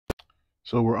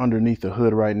So we're underneath the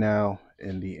hood right now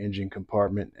in the engine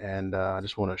compartment, and I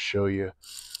just want to show you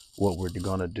what we're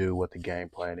going to do, what the game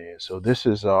plan is. So this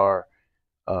is our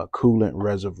coolant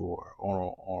reservoir,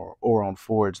 or on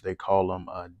Fords they call them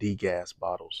degas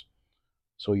bottles.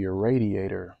 So your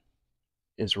radiator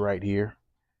is right here,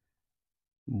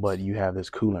 but you have this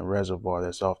coolant reservoir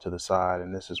that's off to the side,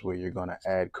 and this is where you're going to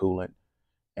add coolant,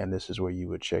 and this is where you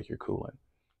would check your coolant.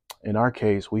 In our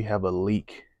case, we have a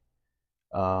leak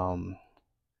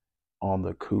on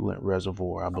the coolant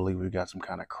reservoir. I believe we've got some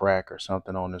kind of crack or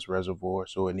something on this reservoir,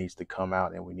 so it needs to come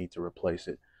out and we need to replace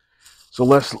it. So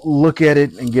let's look at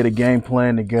it and get a game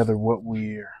plan together, what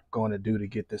we're going to do to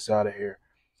get this out of here.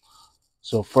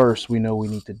 So first, we know we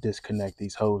need to disconnect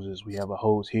these hoses. We have a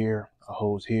hose here, a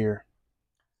hose here.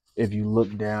 If you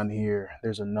look down here,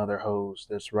 there's another hose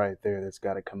that's right there that's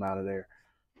got to come out of there.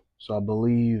 So I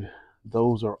believe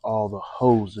those are all the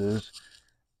hoses.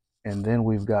 And then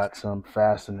we've got some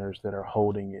fasteners that are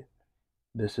holding it.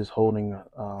 This is holding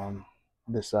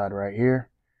this side right here.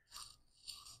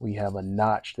 We have a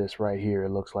notch that's right here.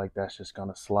 It looks like that's just going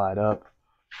to slide up.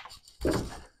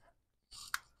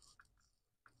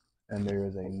 And there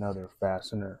is another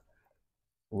fastener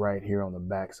right here on the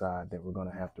back side that we're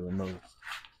going to have to remove.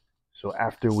 So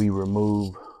after we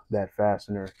remove that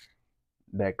fastener,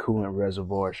 that coolant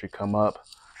reservoir should come up.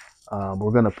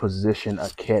 We're going to position a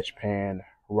catch pan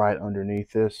right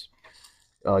underneath this.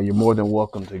 You're more than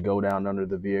welcome to go down under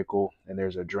the vehicle, and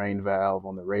there's a drain valve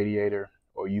on the radiator,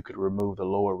 or you could remove the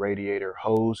lower radiator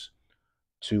hose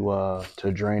to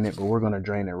drain it, but we're going to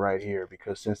drain it right here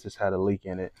because since this had a leak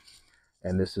in it,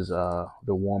 and this is the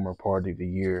warmer part of the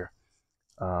year,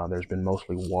 there's been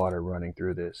mostly water running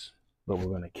through this, but we're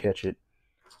going to catch it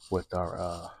with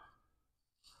our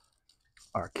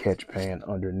catch pan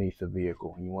underneath the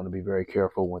vehicle. You want to be very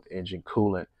careful with engine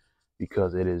coolant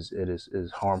because it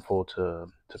is harmful to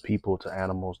people, to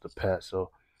animals,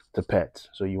 to pets.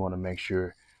 So you want to make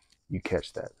sure you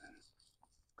catch that.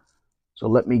 So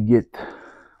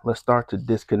let's start to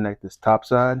disconnect this top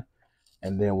side,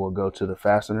 and then we'll go to the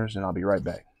fasteners, and I'll be right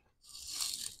back.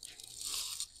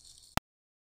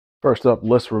 First up,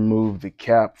 let's remove the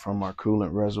cap from our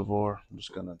coolant reservoir. I'm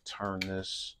just gonna turn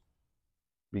this.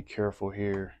 Be careful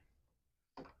here.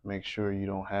 Make sure you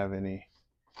don't have any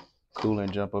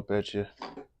coolant jump up at you.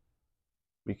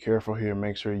 Be careful here.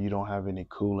 Make sure you don't have any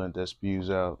coolant that spews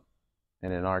out.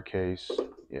 And in our case,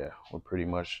 yeah, we're pretty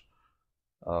much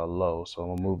low. So I'm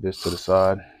gonna move this to the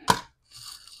side.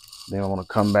 Then I want to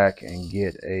come back and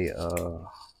get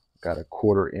got a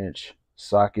 1/4 inch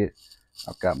socket.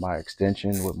 I've got my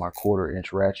extension with my 1/4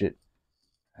 inch ratchet,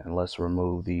 and let's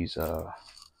remove these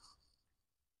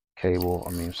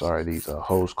these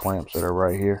hose clamps that are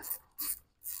right here.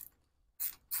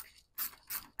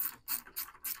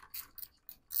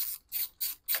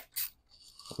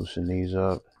 Loosen these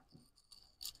up.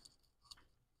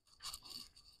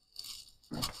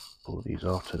 Pull these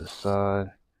off to the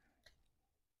side.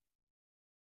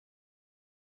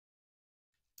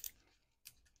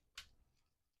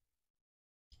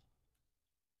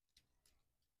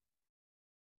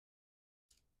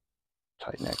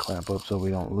 Tighten that clamp up so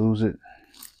we don't lose it.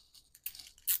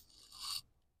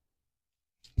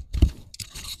 Let's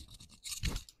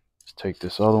take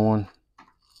this other one.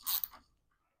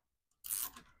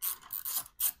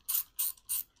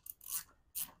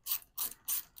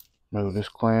 Move this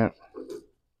clamp.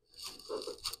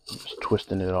 I'm just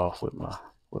twisting it off with my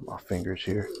fingers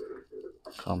here.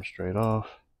 Come straight off.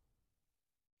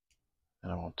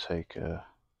 And I'm gonna take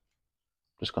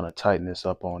just gonna tighten this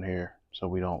up on here so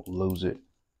we don't lose it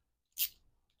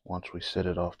once we set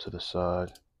it off to the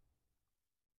side,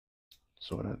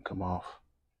 so it doesn't come off.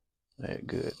 Yeah,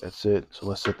 good. That's it. So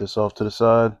let's set this off to the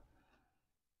side.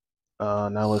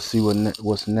 Now let's see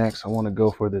what's next. I want to go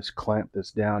for this clamp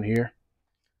that's down here.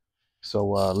 So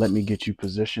let me get you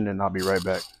positioned and I'll be right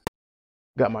back.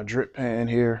 Got my drip pan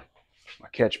here, my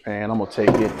catch pan. I'm gonna take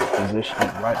it and position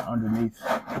it right underneath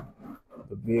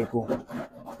the vehicle,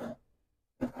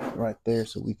 right there,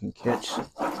 so we can catch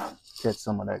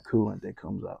some of that coolant that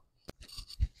comes out.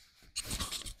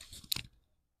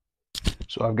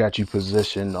 So I've got you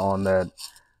positioned on that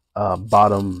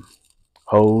bottom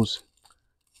hose,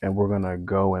 and we're gonna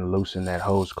go and loosen that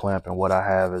hose clamp. And what I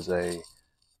have is a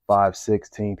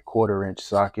 5/16 1/4 inch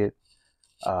socket.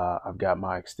 I've got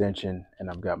my extension and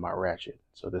I've got my ratchet.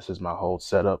 So this is my whole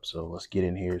setup. So let's get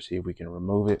in here, see if we can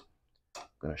remove it. I'm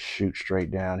gonna shoot straight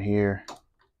down here.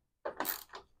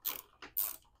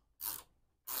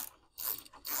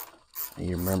 And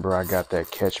you remember I got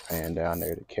that catch pan down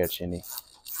there to catch any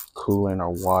coolant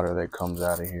or water that comes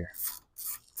out of here.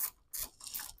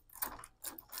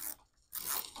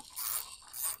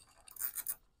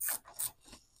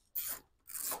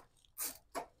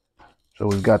 So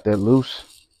we've got that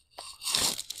loose.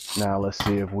 Now let's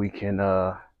see if we can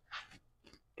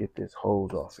get this hose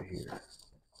off of here.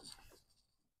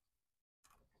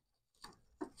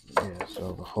 Yeah,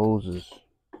 so the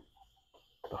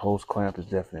hose clamp is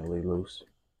definitely loose.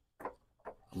 I'm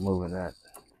moving that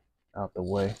out the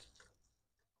way.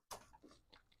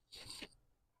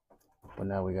 But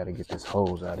now we got to get this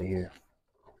hose out of here.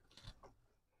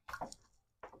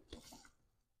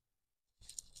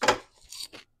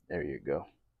 There you go.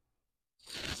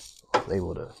 I was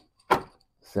able to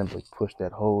simply push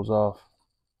that hose off.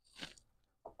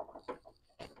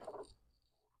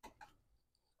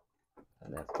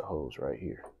 And that's the hose right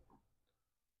here.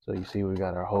 So you see we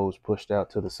got our hose pushed out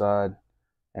to the side,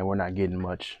 and we're not getting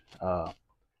much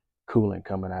coolant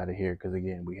coming out of here because,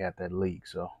 again, we had that leak.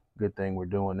 So good thing we're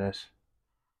doing this.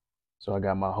 So I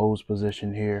got my hose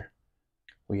position here.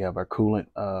 We have our coolant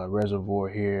reservoir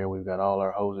here. We've got all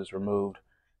our hoses removed.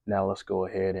 Now let's go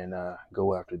ahead and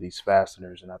go after these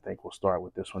fasteners, and I think we'll start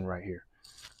with this one right here.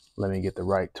 Let me get the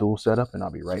right tool set up and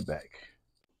I'll be right back.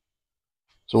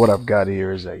 So what I've got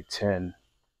here is a 10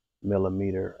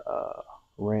 millimeter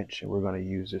wrench, and we're going to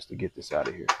use this to get this out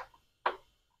of here.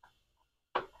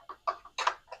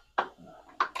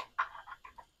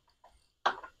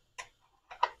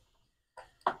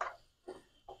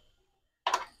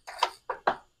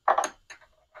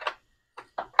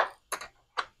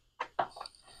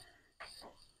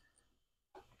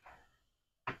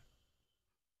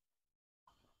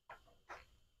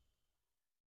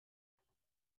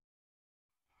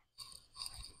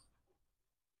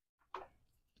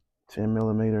 Ten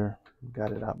millimeter,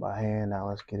 got it out by hand. Now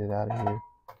let's get it out of here.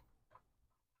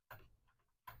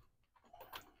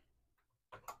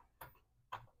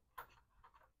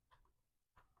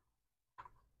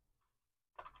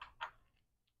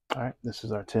 All right, this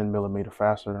is our 10 millimeter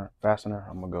fastener.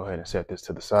 I'm gonna go ahead and set this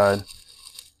to the side.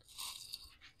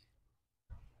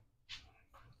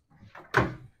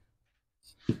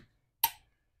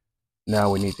 Now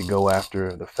we need to go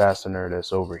after the fastener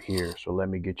that's over here. So let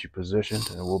me get you positioned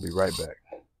and we'll be right back.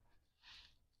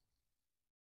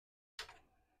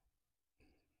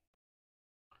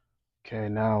 Okay,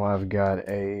 now I've got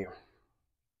a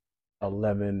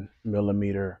 11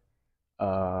 millimeter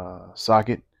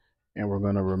socket, and we're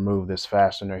going to remove this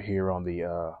fastener here on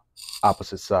the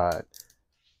opposite side.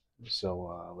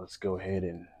 So let's go ahead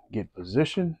and get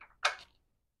positioned.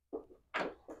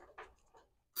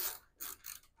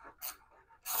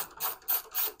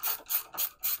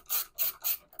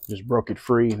 Just broke it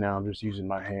free. Now I'm just using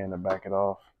my hand to back it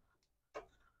off.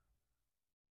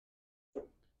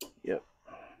 Yep,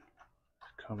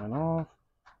 coming off.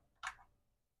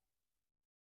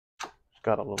 It's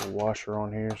got a little washer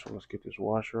on here, so let's get this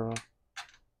washer off.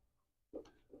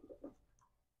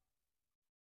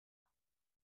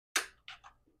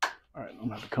 All right, I'm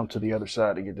gonna have to come to the other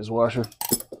side to get this washer.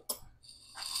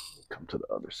 Come to the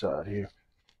other side here.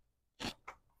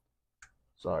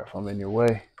 Sorry if I'm in your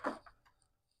way.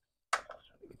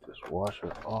 Get this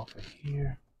washer off of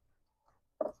here.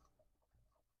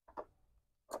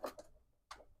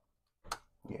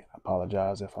 Yeah, I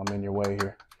apologize if I'm in your way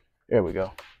here. There we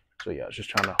go. So yeah, I was just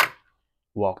trying to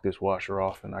walk this washer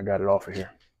off, and I got it off of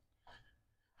here.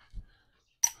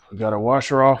 We got our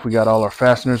washer off. We got all our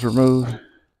fasteners removed.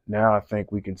 Now I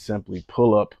think we can simply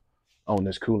pull up on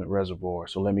this coolant reservoir.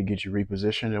 So let me get you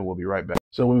repositioned and we'll be right back.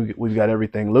 So we've got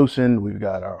everything loosened. We've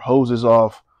got our hoses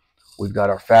off. We've got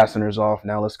our fasteners off.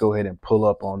 Now let's go ahead and pull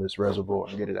up on this reservoir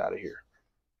and get it out of here.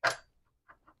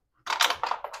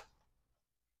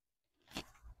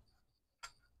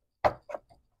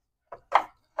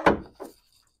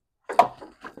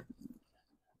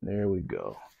 There we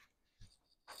go.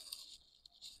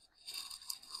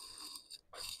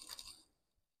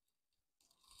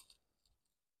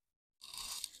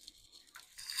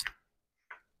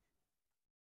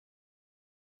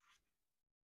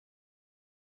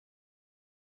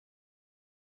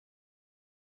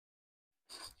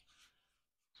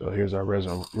 So here's our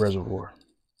reservoir,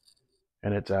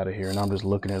 and it's out of here. And I'm just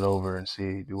looking it over and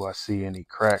see, do I see any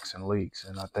cracks and leaks?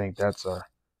 And I think that's our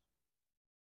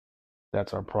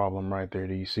problem right there.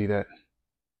 Do you see that?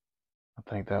 I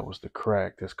think that was the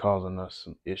crack that's causing us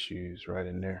some issues right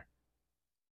in there.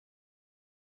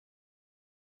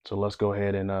 So let's go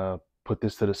ahead and put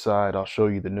this to the side. I'll show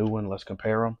you the new one. Let's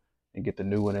compare them and get the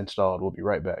new one installed. We'll be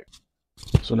right back.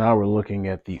 So now we're looking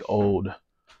at the old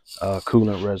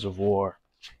coolant reservoir,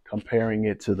 comparing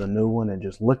it to the new one, and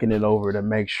just looking it over to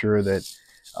make sure that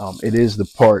it is the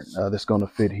part that's going to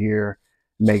fit here.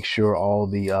 Make sure all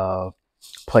the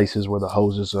places where the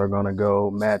hoses are going to go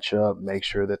match up, make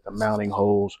sure that the mounting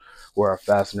holes where our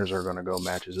fasteners are going to go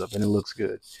matches up, and it looks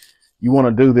good. You want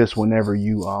to do this whenever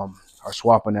you are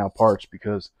swapping out parts,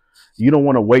 because you don't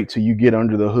want to wait till you get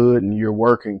under the hood and you're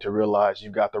working to realize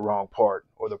you've got the wrong part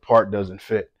or the part doesn't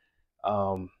fit.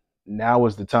 Now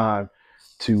is the time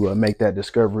to make that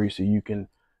discovery so you can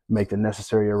make the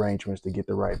necessary arrangements to get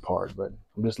the right part. But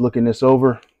I'm just looking this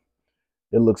over.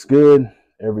 It looks good.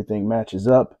 Everything matches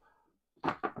up.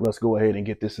 Let's go ahead and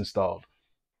get this installed.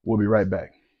 We'll be right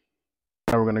back.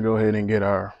 Now we're going to go ahead and get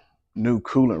our new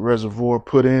coolant reservoir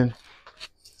put in.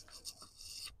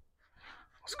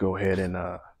 Let's go ahead and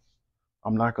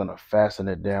I'm not going to fasten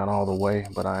it down all the way,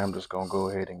 but I am just going to go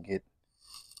ahead and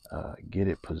get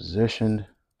it positioned.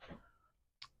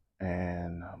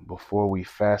 And before we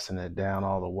fasten it down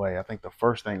all the way, I think the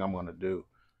first thing I'm going to do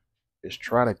is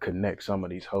try to connect some of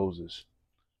these hoses,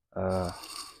 because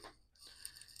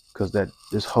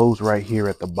this hose right here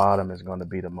at the bottom is going to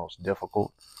be the most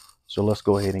difficult. So let's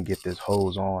go ahead and get this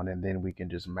hose on, and then we can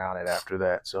just mount it after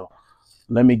that. So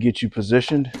let me get you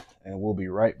positioned and we'll be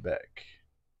right back.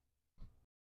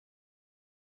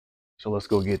 So let's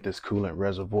go get this coolant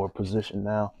reservoir positioned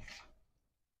now.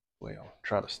 Well,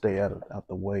 try to stay out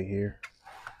the way here.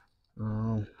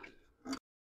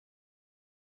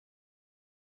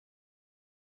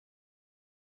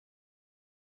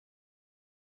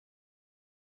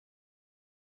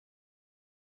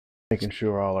 Making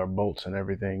sure all our bolts and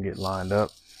everything get lined up.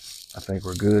 I think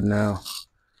we're good now.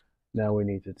 Now we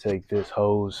need to take this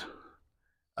hose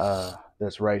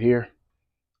that's right here,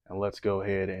 and let's go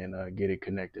ahead and get it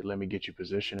connected. Let me get you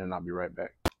positioned and I'll be right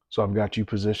back. So I've got you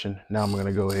positioned. Now I'm going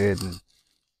to go ahead and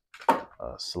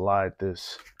slide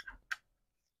this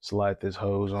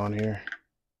hose on here.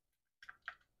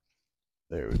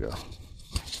 There we go.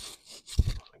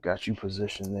 I got you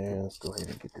positioned there. Let's go ahead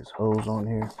and get this hose on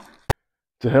here.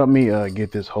 To help me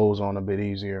get this hose on a bit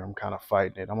easier, I'm kind of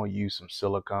fighting it. I'm going to use some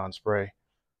silicone spray,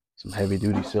 some heavy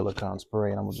duty silicone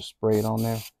spray, and I'm going to just spray it on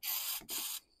there.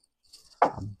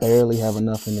 I barely have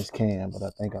enough in this can, but I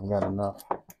think I've got enough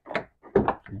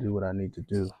to do what I need to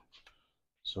do.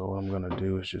 So what I'm going to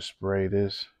do is just spray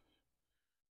this.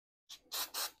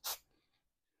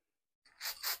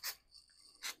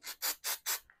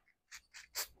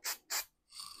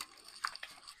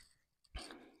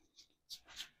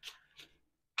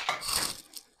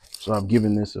 So I've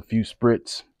given this a few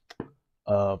spritz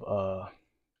of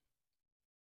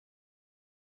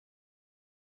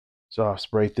so I've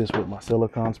sprayed this with my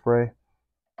silicone spray.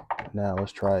 Now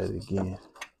let's try it again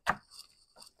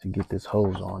to get this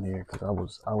hose on here, because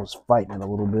I was fighting it a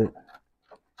little bit.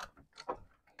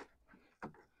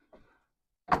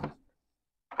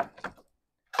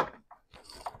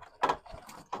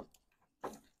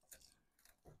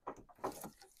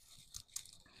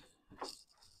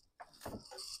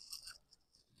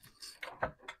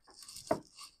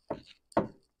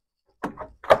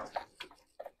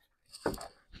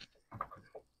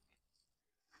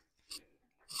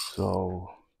 So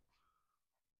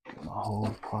my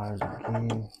hose pliers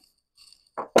again.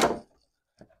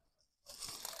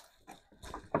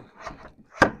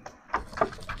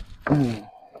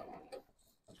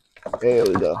 There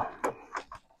we go.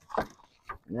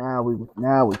 Now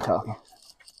we talking.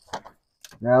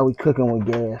 Now we cooking with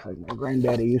gas, like my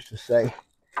granddaddy used to say.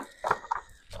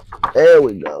 There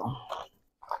we go.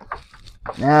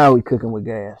 Now we cooking with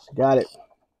gas. Got it.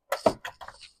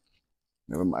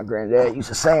 Remember my granddad used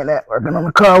to saying that, working on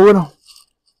the car with him.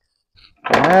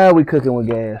 Now we cooking with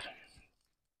gas.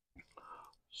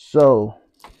 So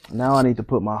now I need to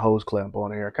put my hose clamp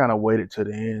on here. I kind of waited to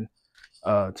the end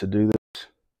to do this.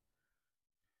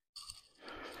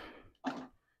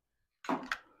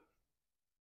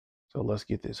 So let's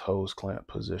get this hose clamp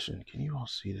positioned. Can you all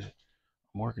see that?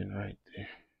 I'm working right there.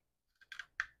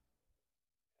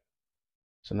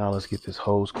 So now let's get this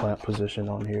hose clamp position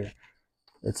on here.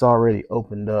 It's already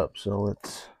opened up, so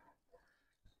let's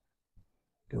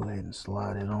go ahead and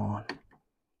slide it on.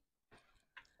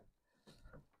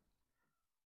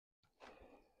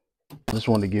 I just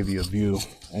wanted to give you a view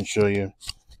and show you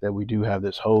that we do have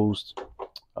this hose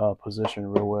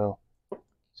positioned real well.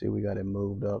 See, we got it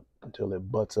moved up until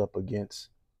it butts up against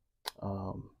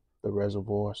the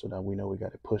reservoir, so that we know we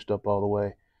got it pushed up all the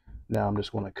way. Now I'm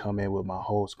just going to come in with my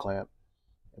hose clamp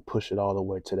and push it all the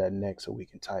way to that neck so we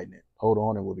can tighten it. Hold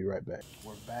on and we'll be right back.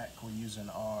 We're back. We're using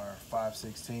our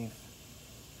 5/16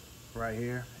 right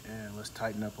here, and let's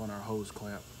tighten up on our hose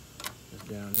clamp. It's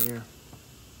down here.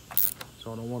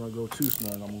 So I don't want to go too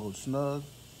snug. I'm going to go snug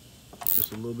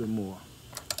just a little bit more.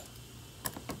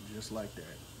 Just like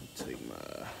that. Take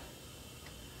my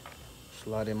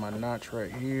Slide in my notch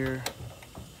right here.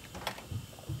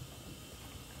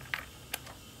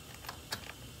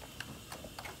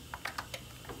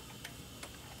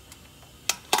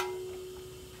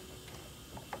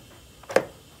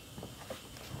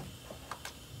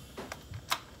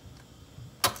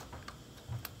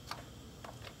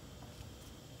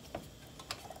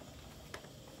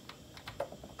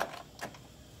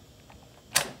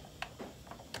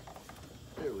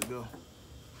 There we go.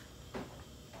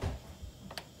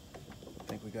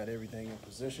 I think we got everything in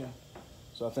position.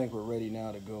 So I think we're ready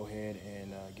now to go ahead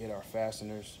and get our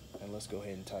fasteners, and let's go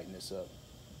ahead and tighten this up.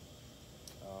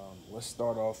 Let's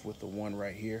start off with the one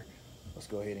right here. Let's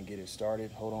go ahead and get it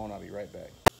started. Hold on, I'll be right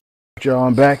back. Y'all,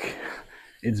 I'm back.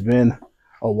 It's been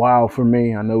a while for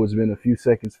me. I know it's been a few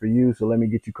seconds for you, so let me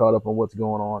get you caught up on what's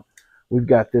going on. We've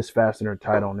got this fastener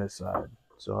tight on this side.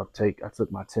 So I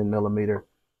took my 10 millimeter,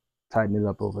 tighten it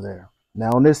up over there.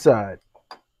 Now on this side,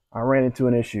 I ran into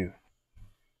an issue.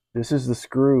 This is the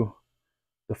screw,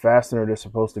 the fastener that's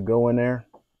supposed to go in there,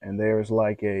 and there's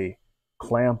like a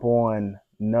clamp on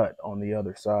nut on the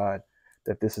other side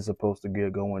that this is supposed to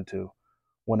go into.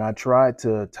 When I tried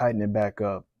to tighten it back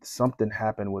up, something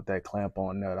happened with that clamp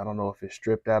on nut. I don't know if it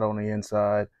stripped out on the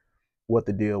inside, what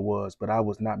the deal was, but I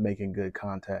was not making good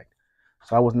contact.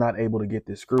 So I was not able to get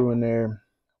this screw in there. I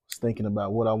was thinking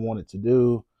about what I wanted to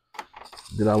do.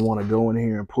 Did I want to go in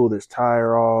here and pull this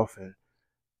tire off and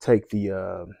take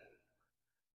the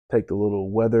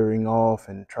little weathering off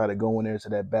and try to go in there to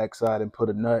that backside and put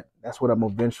a nut? That's what I'm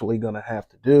eventually going to have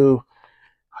to do.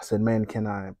 I said, man, can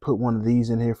I put one of these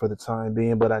in here for the time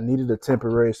being? But I needed a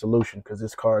temporary solution because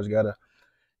this car's got to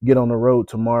get on the road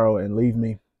tomorrow and leave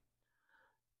me.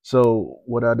 So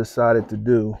what I decided to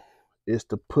do is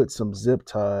to put some zip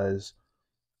ties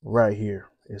right here.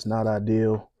 It's not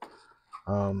ideal.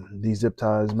 These zip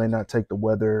ties may not take the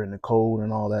weather and the cold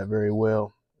and all that very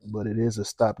well, but it is a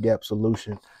stopgap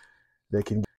solution that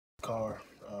can get the car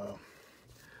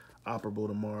operable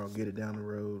tomorrow, get it down the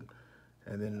road.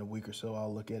 And then in a week or so,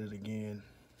 I'll look at it again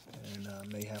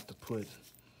and may have to put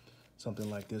something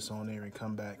like this on there and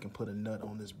come back and put a nut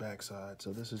on this backside.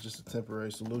 So this is just a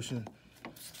temporary solution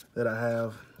that I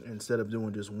have. Instead of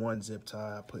doing just one zip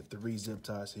tie, I put 3 zip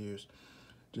ties here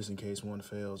just in case one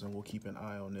fails, and we'll keep an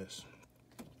eye on this.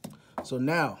 So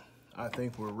now I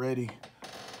think we're ready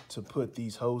to put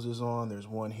these hoses on. There's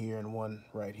one here and one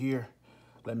right here.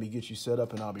 Let me get you set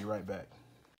up and I'll be right back.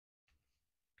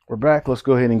 We're back. Let's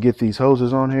go ahead and get these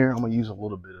hoses on here. I'm going to use a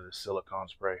little bit of the silicone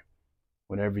spray.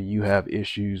 Whenever you have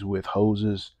issues with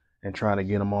hoses and trying to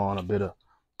get them on, a bit of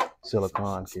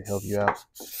silicone can help you out.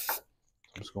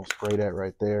 I'm just going to spray that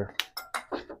right there.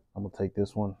 I'm going to take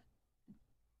this one,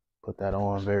 put that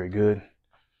on. Very good.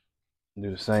 Do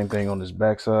the same thing on this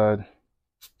backside.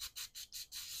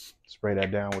 Spray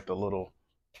that down with the little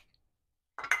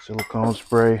silicone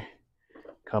spray.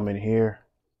 Come in here.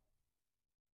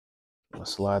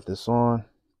 Let's slide this on.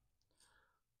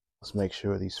 Let's make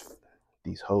sure these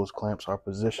hose clamps are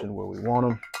positioned where we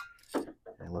want them.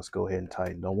 And let's go ahead and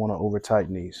tighten. Don't want to over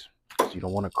tighten these. You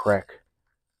don't want to crack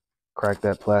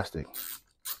that plastic.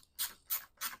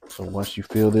 So once you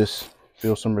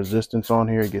feel some resistance on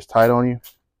here, it gets tight on you.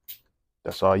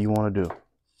 That's all you want to do.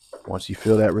 Once you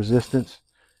feel that resistance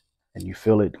and you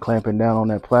feel it clamping down on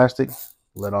that plastic,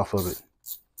 let off of it.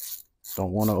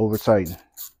 Don't want to over tighten.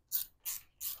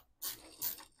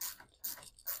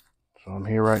 So I'm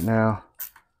here right now,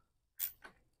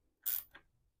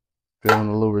 feeling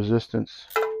a little resistance.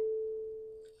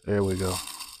 There we go.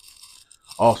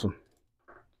 Awesome.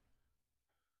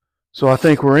 So I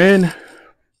think we're in.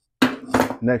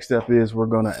 Next step is we're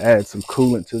going to add some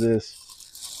coolant to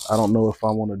this. I don't know if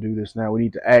I want to do this now. We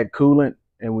need to add coolant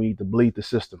and we need to bleed the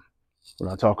system. When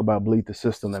I talk about bleed the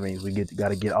system, that means we got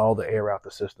to get all the air out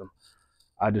the system.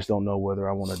 I just don't know whether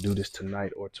I want to do this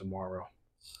tonight or tomorrow.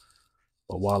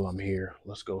 But while I'm here,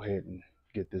 let's go ahead and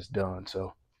get this done.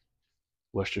 So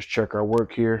let's just check our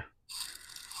work here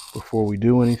before we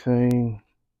do anything.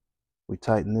 We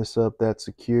tighten this up, that's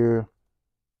secure.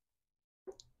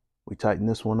 We tighten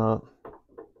this one up.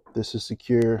 This is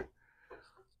secure.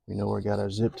 We know we got our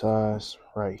zip ties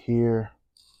right here.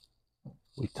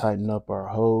 We tighten up our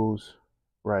hose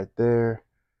right there.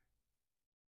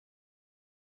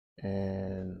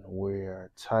 And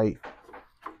we're tight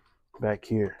back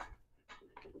here.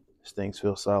 This thing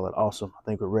feels solid. Awesome. I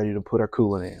think we're ready to put our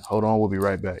coolant in. Hold on, we'll be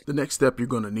right back. The next step you're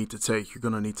going to need to take, you're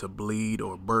going to need to bleed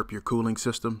or burp your cooling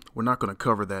system. We're not going to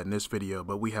cover that in this video,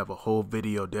 but we have a whole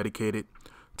video dedicated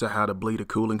to how to bleed a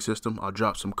cooling system. I'll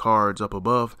drop some cards up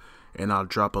above and I'll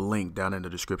drop a link down in the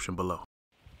description below.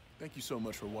 Thank you so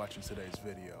much for watching today's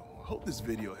video. I hope this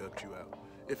video helped you out.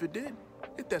 If it did,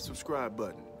 hit that subscribe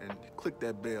button and click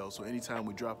that bell so anytime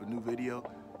we drop a new video,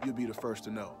 you'll be the first to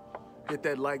know. Hit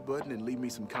that like button and leave me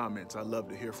some comments. I'd love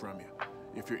to hear from you.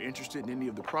 If you're interested in any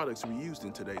of the products we used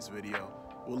in today's video,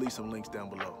 we'll leave some links down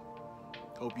below.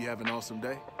 Hope you have an awesome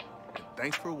day, and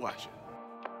thanks for watching.